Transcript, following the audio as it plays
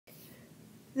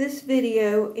This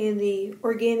video in the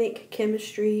organic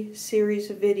chemistry series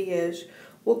of videos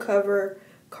will cover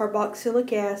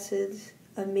carboxylic acids,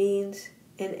 amines,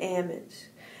 and amides.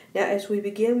 Now, as we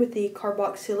begin with the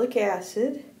carboxylic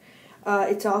acid,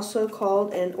 it's also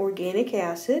called an organic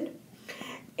acid,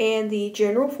 and the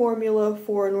general formula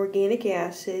for an organic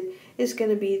acid is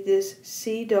going to be this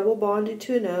C double bonded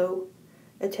to an O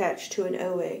attached to an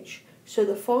OH. So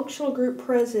the functional group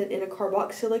present in a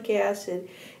carboxylic acid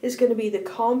is going to be the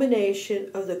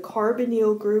combination of the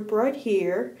carbonyl group right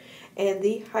here and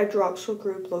the hydroxyl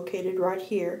group located right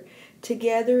here.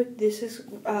 Together, this is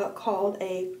called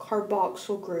a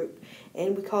carboxyl group,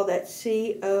 and we call that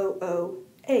COOH.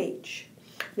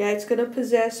 Now, it's going to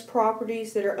possess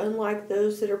properties that are unlike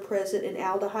those that are present in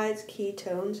aldehydes,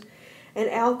 ketones, and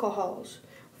alcohols.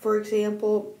 For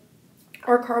example,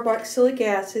 our carboxylic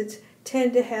acids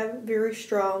tend to have very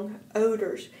strong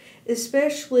odors,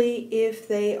 especially if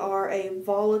they are a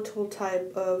volatile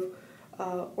type of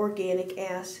organic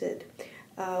acid.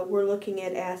 We're looking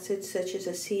at acids such as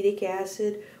acetic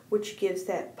acid, which gives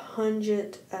that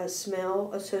pungent smell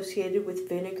associated with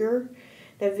vinegar.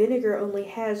 Now, vinegar only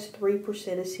has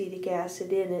 3% acetic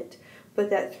acid in it, but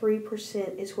that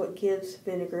 3% is what gives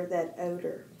vinegar that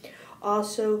odor.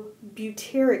 Also,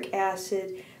 butyric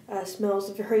acid smells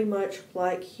very much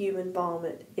like human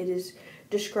vomit. It is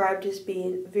described as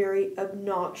being very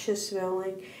obnoxious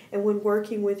smelling, and when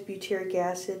working with butyric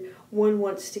acid, one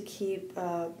wants to keep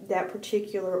that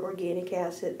particular organic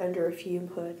acid under a fume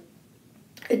hood.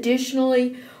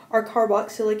 Additionally, our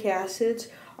carboxylic acids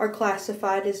are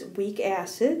classified as weak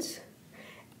acids,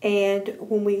 and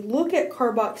when we look at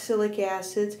carboxylic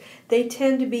acids, they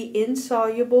tend to be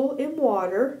insoluble in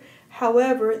water.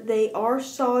 However, they are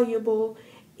soluble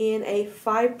in a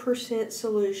 5%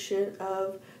 solution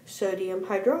of sodium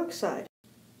hydroxide.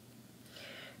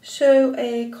 So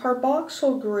a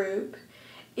carboxyl group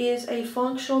is a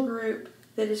functional group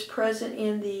that is present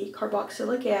in the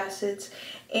carboxylic acids,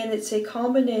 and it's a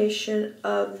combination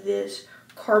of this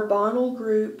carbonyl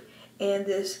group and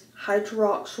this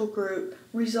hydroxyl group,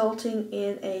 resulting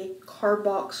in a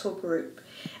carboxyl group.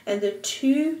 And the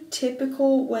two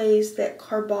typical ways that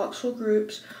carboxyl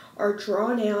groups are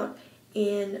drawn out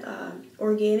in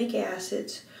organic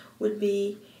acids would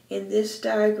be in this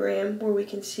diagram, where we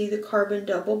can see the carbon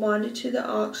double bonded to the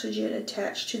oxygen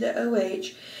attached to the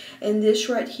OH, and this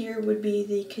right here would be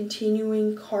the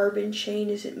continuing carbon chain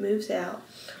as it moves out.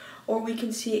 Or we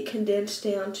can see it condensed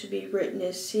down to be written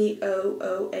as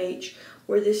COOH,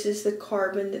 where this is the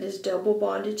carbon that is double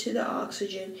bonded to the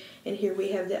oxygen, and here we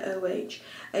have the OH.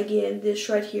 Again, this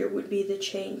right here would be the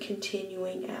chain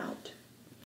continuing out.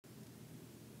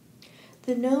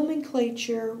 The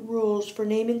nomenclature rules for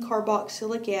naming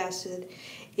carboxylic acid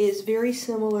is very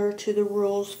similar to the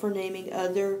rules for naming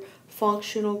other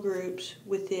functional groups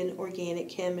within organic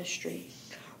chemistry.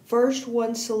 First,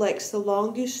 one selects the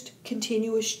longest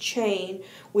continuous chain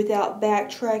without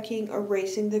backtracking or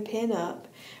raising the pen up,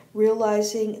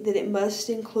 realizing that it must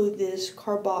include this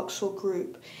carboxyl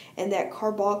group, and that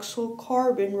carboxyl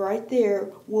carbon right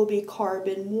there will be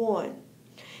carbon 1.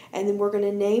 And then we're going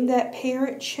to name that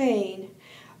parent chain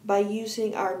by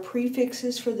using our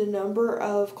prefixes for the number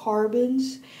of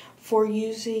carbons, for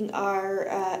using our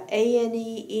ANE,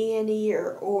 ENE,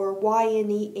 or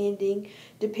YNE ending,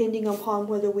 depending upon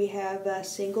whether we have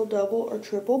single, double, or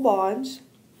triple bonds.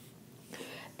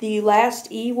 The last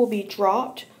E will be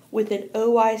dropped with an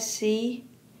OIC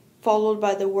followed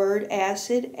by the word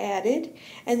acid added,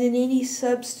 and then any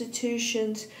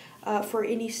substitutions for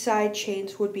any side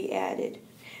chains would be added.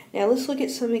 Now let's look at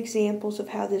some examples of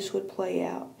how this would play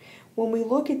out. When we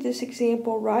look at this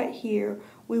example right here,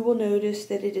 we will notice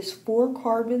that it is 4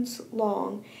 carbons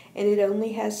long and it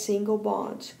only has single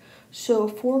bonds. So a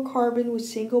 4 carbon with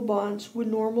single bonds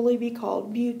would normally be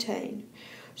called butane.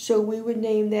 So we would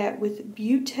name that with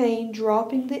butane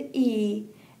dropping the E,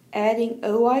 adding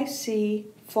OIC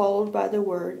followed by the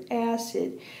word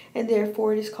acid, and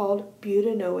therefore it is called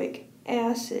butanoic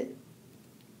acid.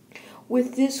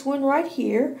 With this one right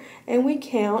here, and we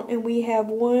count, and we have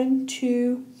 1,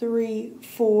 2, 3,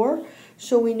 4.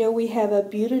 So we know we have a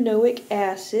butanoic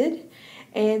acid,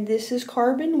 and this is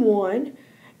carbon 1,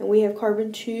 and we have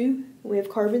carbon 2, we have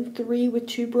carbon 3 with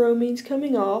 2 bromines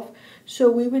coming off. So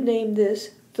we would name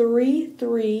this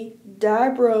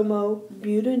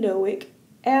 3,3-dibromobutanoic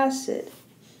acid.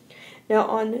 Now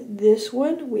on this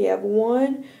one, we have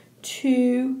 1,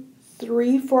 2,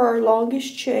 3 for our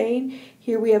longest chain.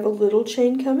 Here we have a little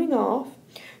chain coming off,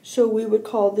 so we would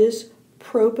call this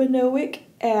propanoic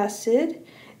acid.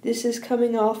 This is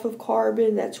coming off of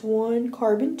carbon, that's 1,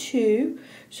 carbon 2,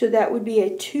 so that would be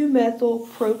a 2-methyl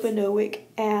propanoic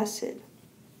acid.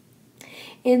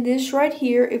 And this right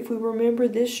here, if we remember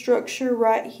this structure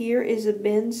right here is a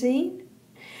benzene,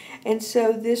 and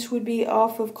so this would be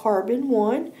off of carbon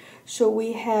 1, so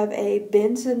we have a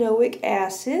benzenoic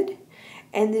acid,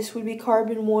 and this would be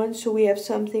carbon 1, so we have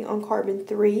something on carbon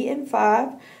 3 and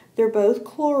 5. They're both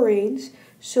chlorines,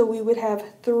 so we would have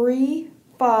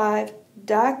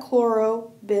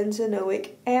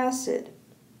 3,5-dichlorobenzenoic acid.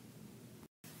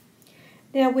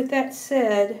 Now with that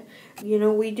said,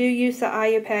 we do use the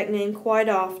Ipaq name quite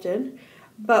often,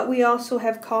 but we also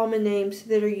have common names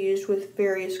that are used with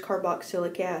various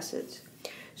carboxylic acids.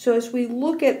 So as we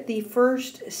look at the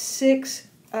first 6,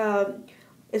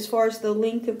 as far as the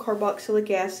length of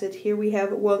carboxylic acid, here we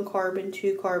have 1 carbon,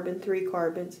 2 carbon, 3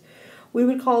 carbons. We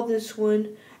would call this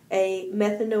one a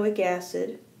methanoic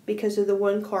acid because of the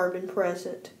 1 carbon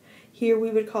present. Here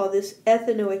we would call this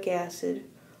ethanoic acid,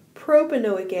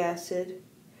 propanoic acid,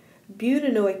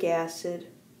 butanoic acid,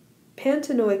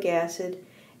 pentanoic acid,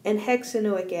 and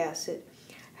hexanoic acid.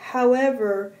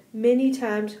 However, many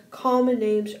times common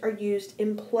names are used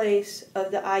in place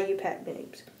of the Ipaq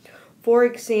names. For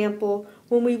example,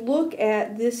 when we look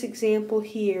at this example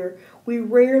here, we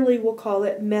rarely will call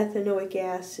it methanoic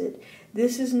acid.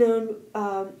 This is known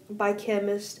by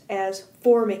chemists as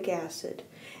formic acid.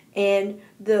 And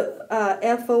the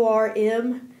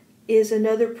FORM is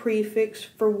another prefix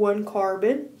for 1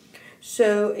 carbon.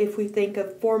 So if we think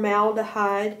of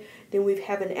formaldehyde, then we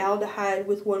have an aldehyde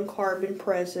with 1 carbon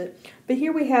present. But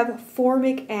here we have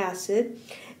formic acid.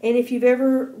 And if you've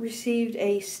ever received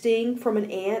a sting from an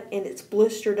ant and it's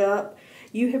blistered up,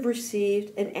 you have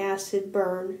received an acid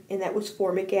burn, and that was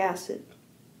formic acid.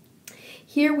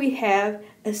 Here we have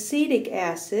acetic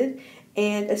acid,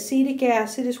 and acetic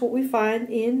acid is what we find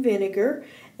in vinegar,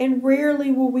 and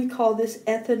rarely will we call this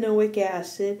ethanoic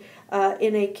acid.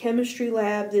 In a chemistry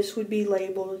lab, this would be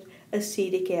labeled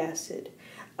acetic acid.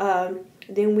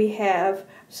 Then we have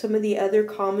some of the other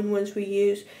common ones we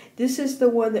use. This is the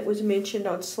one that was mentioned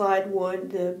on slide 1,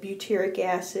 the butyric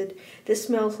acid. This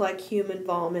smells like human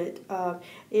vomit.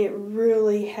 It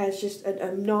really has just an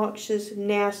obnoxious,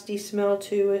 nasty smell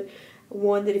to it.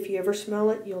 One that if you ever smell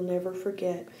it, you'll never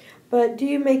forget. But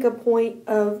do make a point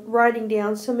of writing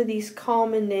down some of these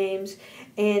common names,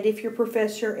 and if your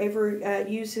professor ever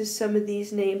uses some of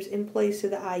these names in place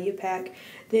of the Ipaq,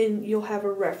 then you'll have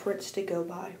a reference to go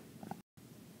by.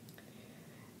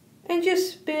 And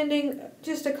just spending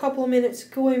just a couple of minutes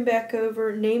going back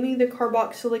over naming the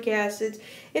carboxylic acids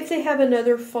if they have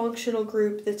another functional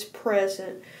group that's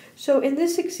present. So in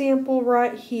this example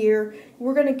right here,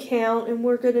 we're going to count, and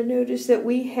we're going to notice that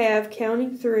we have,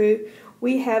 counting through,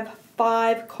 we have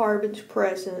 5 carbons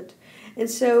present. And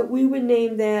so we would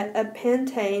name that a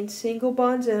pentane, single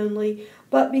bonds only,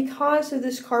 but because of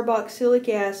this carboxylic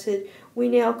acid, we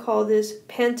now call this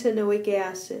pentanoic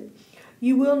acid.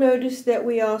 You will notice that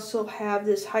we also have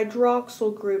this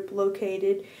hydroxyl group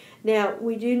located. Now,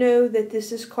 we do know that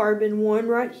this is carbon 1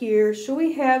 right here, so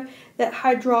we have that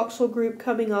hydroxyl group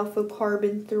coming off of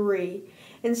carbon 3.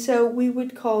 And so we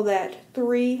would call that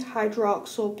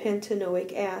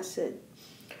 3-hydroxylpentanoic acid.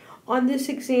 On this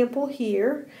example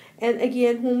here, and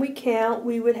again, when we count,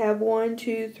 we would have 1,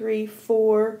 2, 3,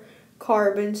 4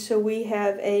 carbons, so we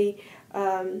have a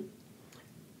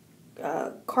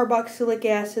carboxylic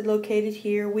acid located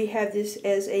here. We have this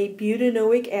as a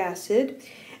butanoic acid,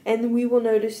 and we will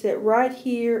notice that right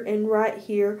here and right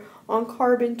here on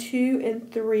carbon 2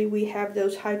 and 3 we have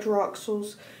those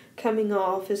hydroxyls coming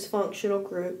off as functional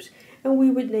groups, and we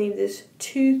would name this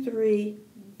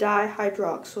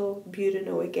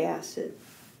 2,3-dihydroxylbutanoic acid.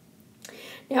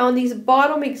 Now on these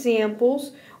bottom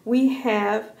examples we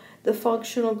have the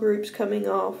functional groups coming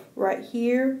off right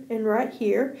here and right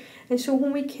here. And so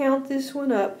when we count this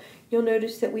one up, you'll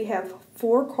notice that we have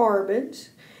 4 carbons.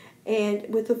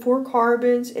 And with the 4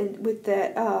 carbons and with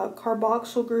that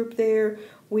carboxyl group there,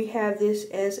 we have this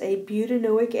as a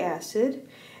butanoic acid.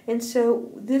 And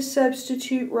so this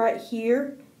substitute right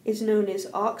here is known as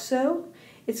oxo.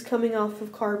 It's coming off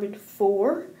of carbon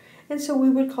 4. And so we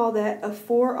would call that a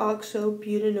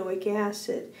 4-oxobutanoic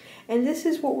acid. And this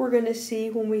is what we're going to see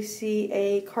when we see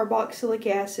a carboxylic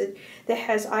acid that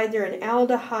has either an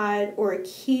aldehyde or a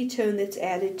ketone that's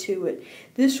added to it.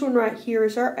 This one right here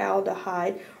is our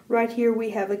aldehyde. Right here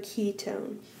we have a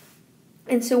ketone.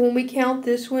 And so when we count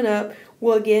this one up,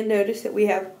 we'll again notice that we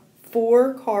have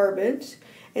 4 carbons.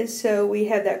 And so we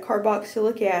have that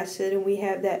carboxylic acid and we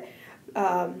have that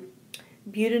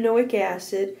butanoic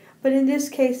acid. But in this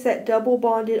case, that double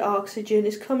bonded oxygen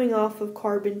is coming off of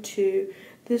carbon 2.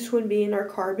 this one being our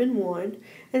carbon 1,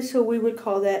 and so we would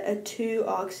call that a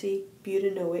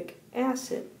 2-oxybutanoic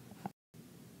acid.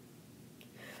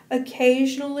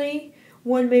 Occasionally,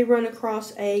 one may run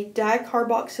across a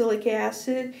dicarboxylic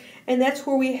acid, and that's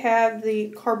where we have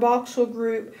the carboxyl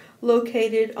group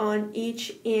located on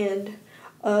each end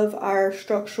of our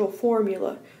structural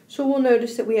formula. So we'll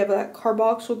notice that we have that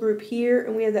carboxyl group here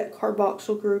and we have that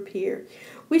carboxyl group here.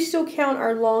 We still count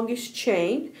our longest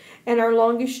chain, and our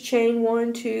longest chain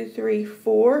 1, 2, 3,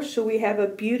 4, so we have a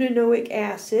butanoic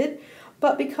acid,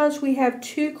 but because we have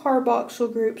 2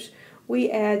 carboxyl groups,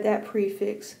 we add that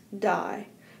prefix di.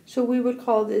 So we would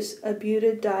call this a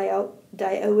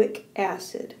butadioic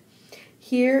acid.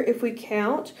 Here, if we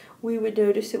count, we would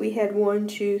notice that we had 1,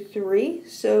 2, 3.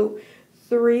 So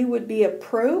 3 would be a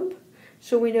prop.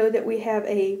 So we know that we have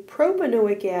a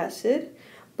propanoic acid.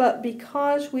 But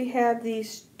because we have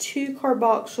these 2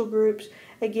 carboxyl groups,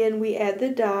 again, we add the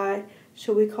di.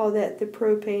 So we call that the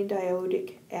propane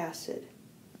dioic acid.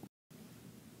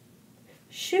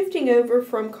 Shifting over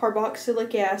from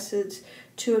carboxylic acids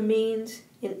to amines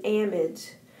and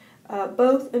amides.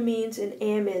 Both amines and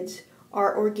amides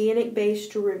are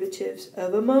organic-based derivatives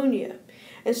of ammonia.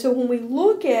 And so when we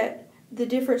look at the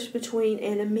difference between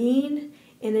an amine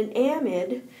and an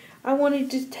amide, I wanted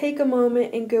to take a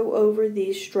moment and go over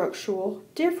these structural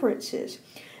differences.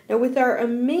 Now with our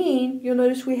amine, you'll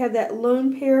notice we have that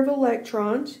lone pair of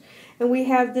electrons, and we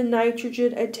have the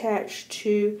nitrogen attached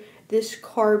to this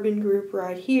carbon group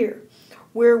right here.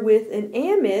 Where with an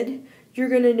amide, you're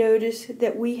going to notice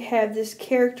that we have this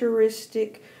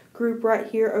characteristic group right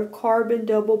here of carbon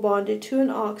double bonded to an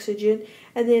oxygen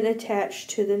and then attached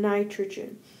to the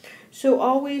nitrogen. So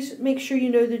always make sure you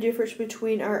know the difference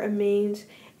between our amines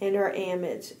and our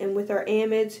amides. And with our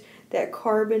amides, that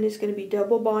carbon is going to be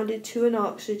double bonded to an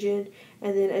oxygen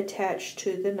and then attached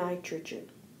to the nitrogen.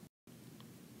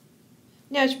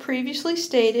 Now, as previously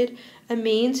stated,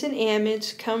 amines and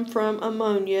amides come from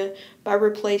ammonia by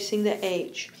replacing the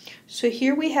H. So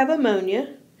here we have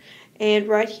ammonia, and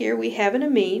right here we have an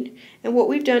amine, and what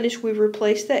we've done is we've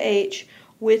replaced the H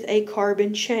with a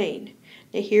carbon chain.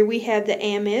 Now here we have the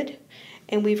amide,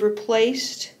 and we've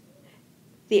replaced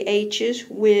the H's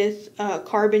with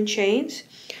carbon chains.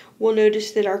 We'll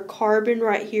notice that our carbon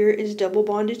right here is double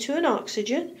bonded to an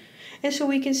oxygen, and so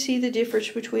we can see the difference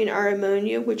between our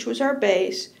ammonia, which was our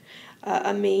base,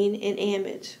 amine, and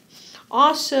amides.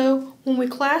 Also, when we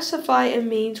classify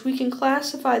amines, we can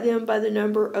classify them by the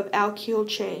number of alkyl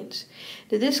chains.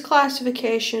 Now, this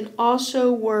classification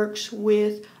also works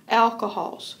with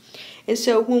alcohols. And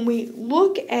so when we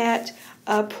look at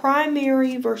a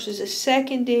primary versus a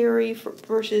secondary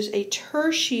versus a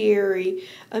tertiary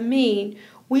amine,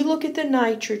 we look at the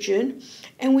nitrogen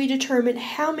and we determine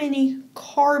how many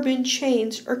carbon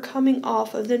chains are coming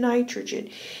off of the nitrogen.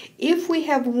 If we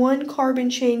have one carbon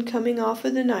chain coming off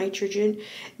of the nitrogen,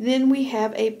 then we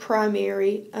have a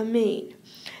primary amine.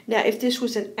 Now, if this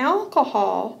was an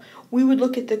alcohol, we would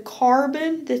look at the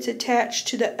carbon that's attached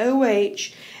to the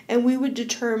OH, and we would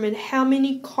determine how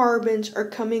many carbons are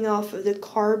coming off of the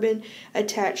carbon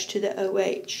attached to the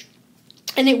OH.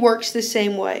 And it works the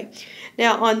same way.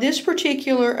 Now, on this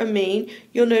particular amine,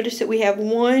 you'll notice that we have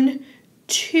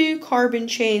 2 carbon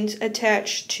chains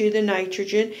attached to the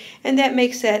nitrogen, and that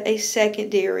makes that a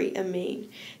secondary amine.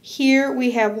 Here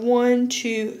we have 1,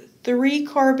 2, 3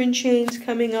 carbon chains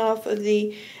coming off of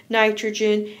the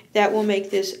nitrogen. That will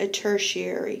make this a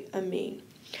tertiary amine.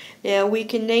 Now, we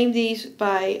can name these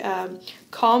by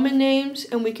common names,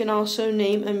 and we can also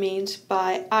name amines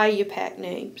by Ipaq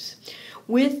names.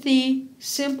 With the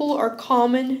simple or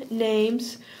common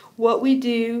names, what we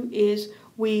do is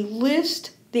we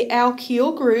list the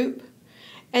alkyl group,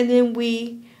 and then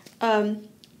we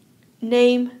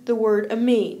name the word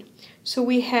amine. So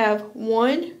we have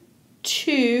 1,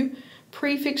 2,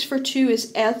 prefix for 2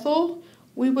 is ethyl.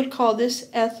 We would call this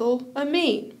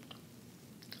ethylamine.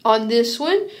 On this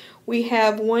one, we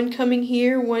have 1 coming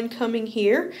here, 1 coming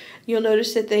here. You'll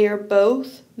notice that they are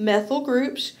both methyl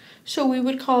groups, so we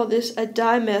would call this a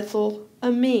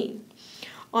dimethylamine.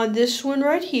 On this one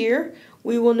right here,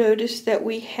 we will notice that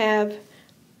we have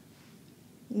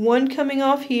 1 coming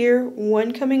off here,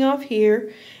 1 coming off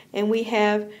here, and we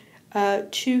have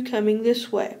 2 coming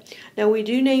this way. Now, we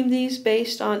do name these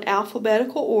based on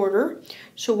alphabetical order,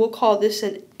 so we'll call this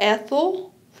an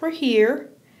ethyl for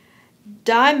here,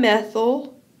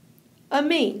 dimethylamine.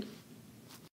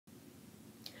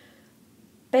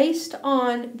 Based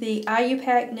on the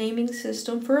Ipaq naming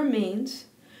system for amines,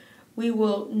 we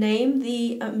will name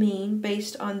the amine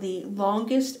based on the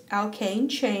longest alkane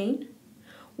chain.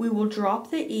 We will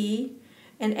drop the E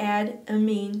and add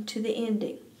amine to the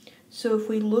ending. So if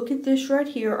we look at this right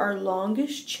here, our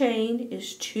longest chain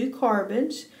is 2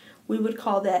 carbons. We would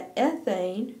call that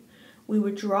ethane. We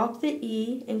would drop the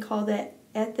E and call that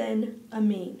ethane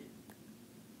amine.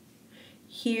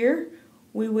 Here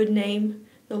we would name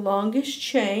the longest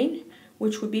chain,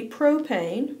 which would be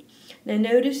propane. Now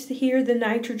notice here the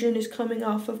nitrogen is coming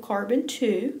off of carbon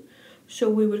 2, so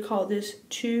we would call this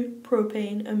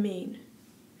 2-propane amine.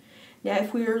 Now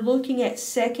if we are looking at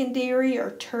secondary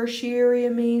or tertiary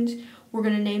amines, we're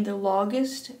going to name the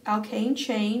longest alkane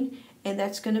chain, and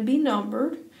that's going to be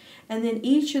numbered. And then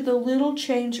each of the little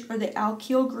chains or the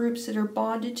alkyl groups that are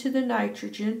bonded to the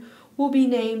nitrogen will be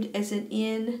named as an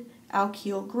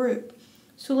N-alkyl group.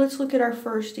 So let's look at our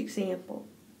first example.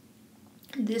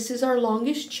 This is our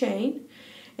longest chain,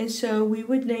 and so we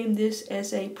would name this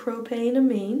as a propane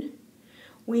amine.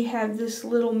 We have this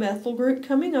little methyl group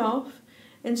coming off,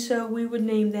 and so we would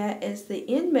name that as the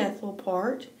N-methyl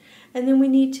part. And then we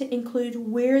need to include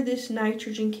where this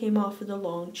nitrogen came off of the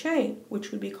long chain,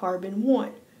 which would be carbon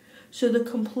 1. So the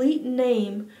complete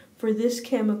name for this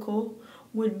chemical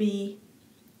would be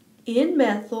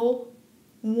N-methyl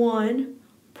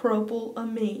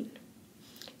 1-propylamine.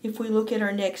 If we look at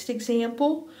our next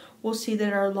example, we'll see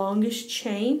that our longest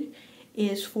chain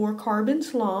is 4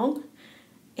 carbons long,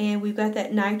 and we've got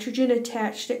that nitrogen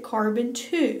attached at carbon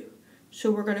 2.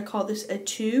 So we're going to call this a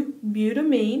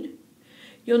 2-butamine.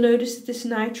 You'll notice that this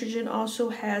nitrogen also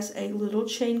has a little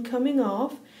chain coming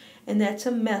off, and that's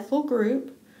a methyl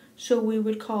group. So we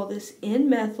would call this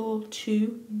N-methyl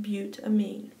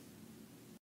 2-butamine.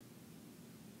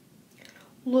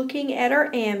 Looking at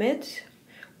our amides,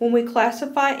 when we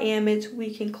classify amides,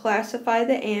 we can classify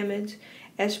the amides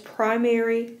as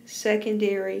primary,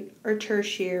 secondary, or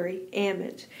tertiary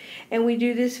amides. And we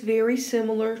do this very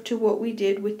similar to what we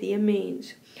did with the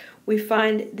amines. We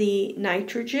find the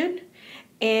nitrogen,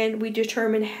 and we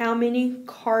determine how many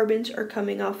carbons are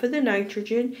coming off of the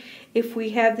nitrogen. If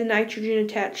we have the nitrogen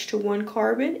attached to 1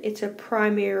 carbon, it's a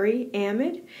primary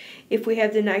amide. If we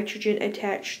have the nitrogen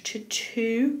attached to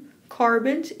 2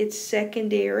 carbons, it's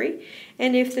secondary.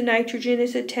 And if the nitrogen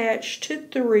is attached to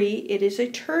 3, it is a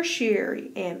tertiary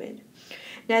amide.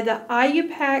 Now the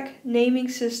Ipaq naming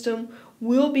system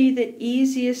will be the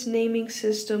easiest naming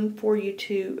system for you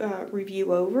to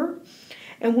review over.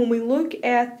 And when we look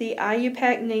at the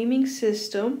Ipaq naming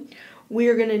system, we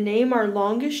are going to name our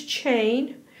longest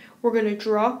chain. We're going to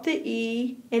drop the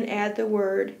E and add the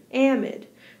word amide.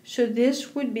 So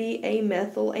this would be a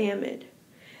methyl amide.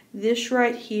 This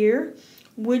right here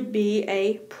would be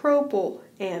a propyl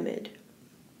amide.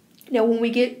 Now when we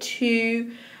get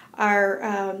to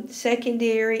our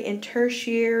secondary and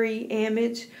tertiary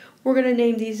amides, we're going to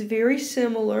name these very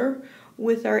similar,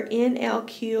 with our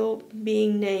N-alkyl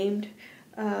being named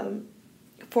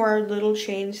for our little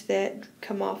chains that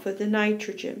come off of the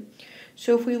nitrogen.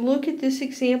 So if we look at this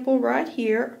example right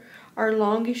here, our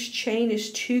longest chain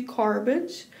is 2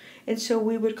 carbons, and so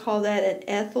we would call that an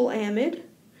ethyl amide.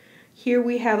 Here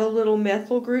we have a little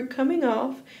methyl group coming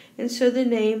off, and so the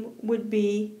name would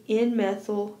be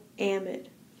N-methyl amide.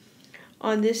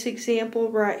 On this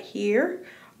example right here,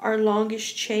 our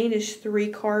longest chain is 3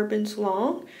 carbons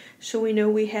long, so we know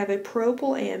we have a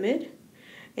propyl amide.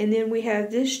 And then we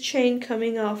have this chain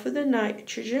coming off of the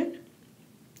nitrogen.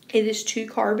 It is 2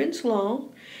 carbons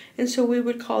long, and so we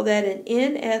would call that an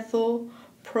N-ethyl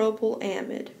propyl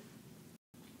amide.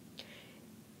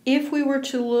 If we were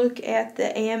to look at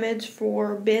the amides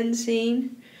for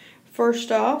benzene,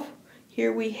 first off,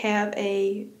 here we have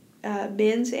a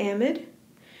benz amide.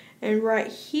 And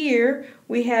right here,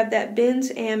 we have that benz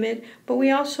amide, but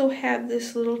we also have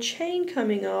this little chain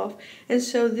coming off, and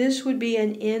so this would be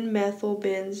an N-methyl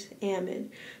benz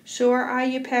amide. So our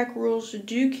Ipaq rules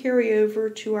do carry over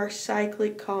to our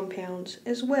cyclic compounds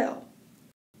as well.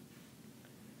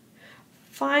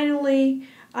 Finally,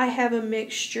 I have a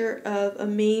mixture of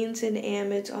amines and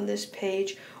amides on this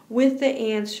page with the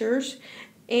answers,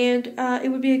 and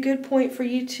it would be a good point for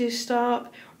you to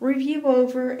stop, review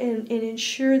over, and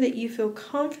ensure that you feel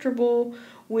comfortable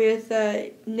with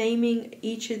naming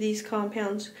each of these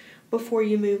compounds before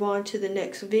you move on to the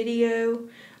next video.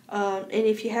 And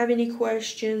if you have any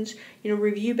questions,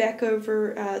 review back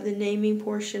over the naming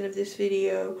portion of this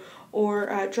video,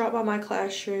 or drop by my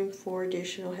classroom for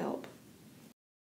additional help.